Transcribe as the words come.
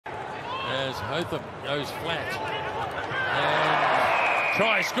as Hotham goes flat. And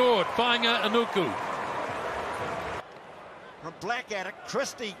try scored, Fainga'anuku. From Blackadder,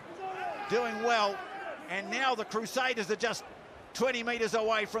 Christie doing well, and now the Crusaders are just 20 metres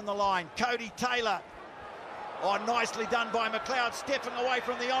away from the line. Cody Taylor, nicely done by McLeod, stepping away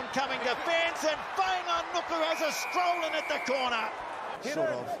from the oncoming defence, and Fainga'anuku has a stroll in at the corner. Sort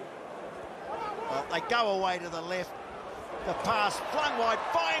of. Well, they go away to the left. The pass flung wide.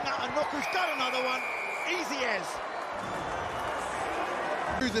 Fainga'anuku's got another one. Easy as.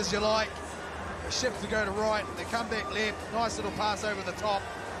 Smooth as you like. The shift to go to right. They come back left. Nice little pass over the top.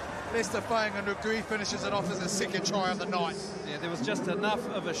 Leicester Fainga'anuku finishes it off as a second try of the night. Yeah, there was just enough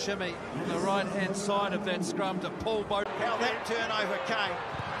of a shimmy on the right-hand side of that scrum to pull both. How that turnover came.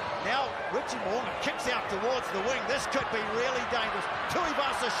 Now Richie Mo'unga kicks out towards the wing. This could be really dangerous.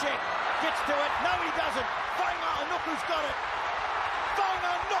 Tuivasa-Sheck gets to it. No, he doesn't. Fainga'anuku's got it.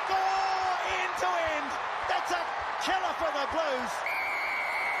 Fainga'anuku end to end. That's a killer for the Blues.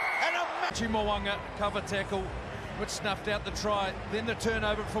 And a Richie Mo'unga cover tackle, which snuffed out the try. Then the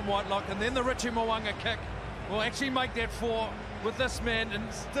turnover from Whitelock, and then the Richie Mo'unga kick will actually make that 4 with this man,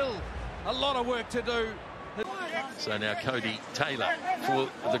 and still a lot of work to do. So now Cody Taylor for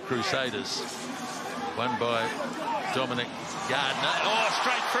the Crusaders. Won by Dominic Gardner. Oh,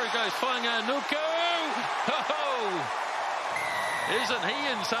 straight through goes Fainga'anuku. Oh, isn't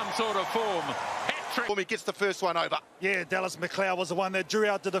he in some sort of form? Hat-trick. He gets the first one over. Yeah, Dallas McLeod was the one that drew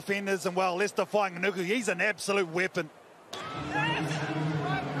out the defenders, and well, Leicester Fainga'anuku, he's an absolute weapon.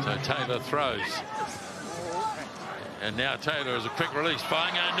 So Taylor throws. And now Taylor is a quick release.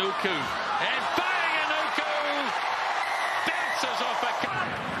 Fainga'anuku. And Fainga'anuku bounces off a cut.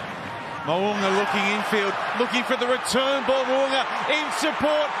 Mo'unga looking infield, looking for the return ball. Mo'unga in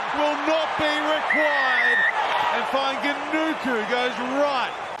support, will not be required. And Fainga'anuku goes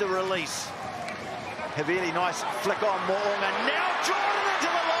right. The release. Havili, nice flick on Mo'unga. Now Jordan into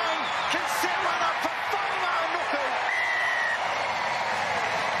the line. Can set one up for Fainga'anuku.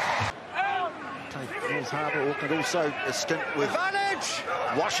 There's Harbour. Auckland also a stint with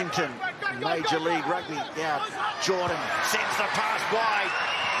Washington, Major League Rugby. Now Jordan sends the pass wide.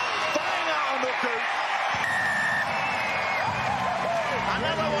 Fainga'anuku.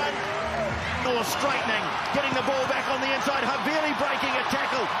 Another one. More straightening, getting the ball back on the inside. Havili breaking a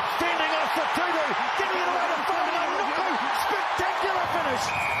tackle, fending off for Tudu, getting it away to Fainga'anuku. Spectacular finish.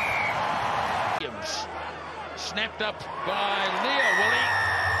 Williams snapped up by Leo Willie,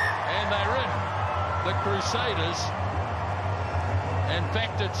 and they're in. The Crusaders, and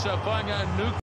back to Fainga'anuku.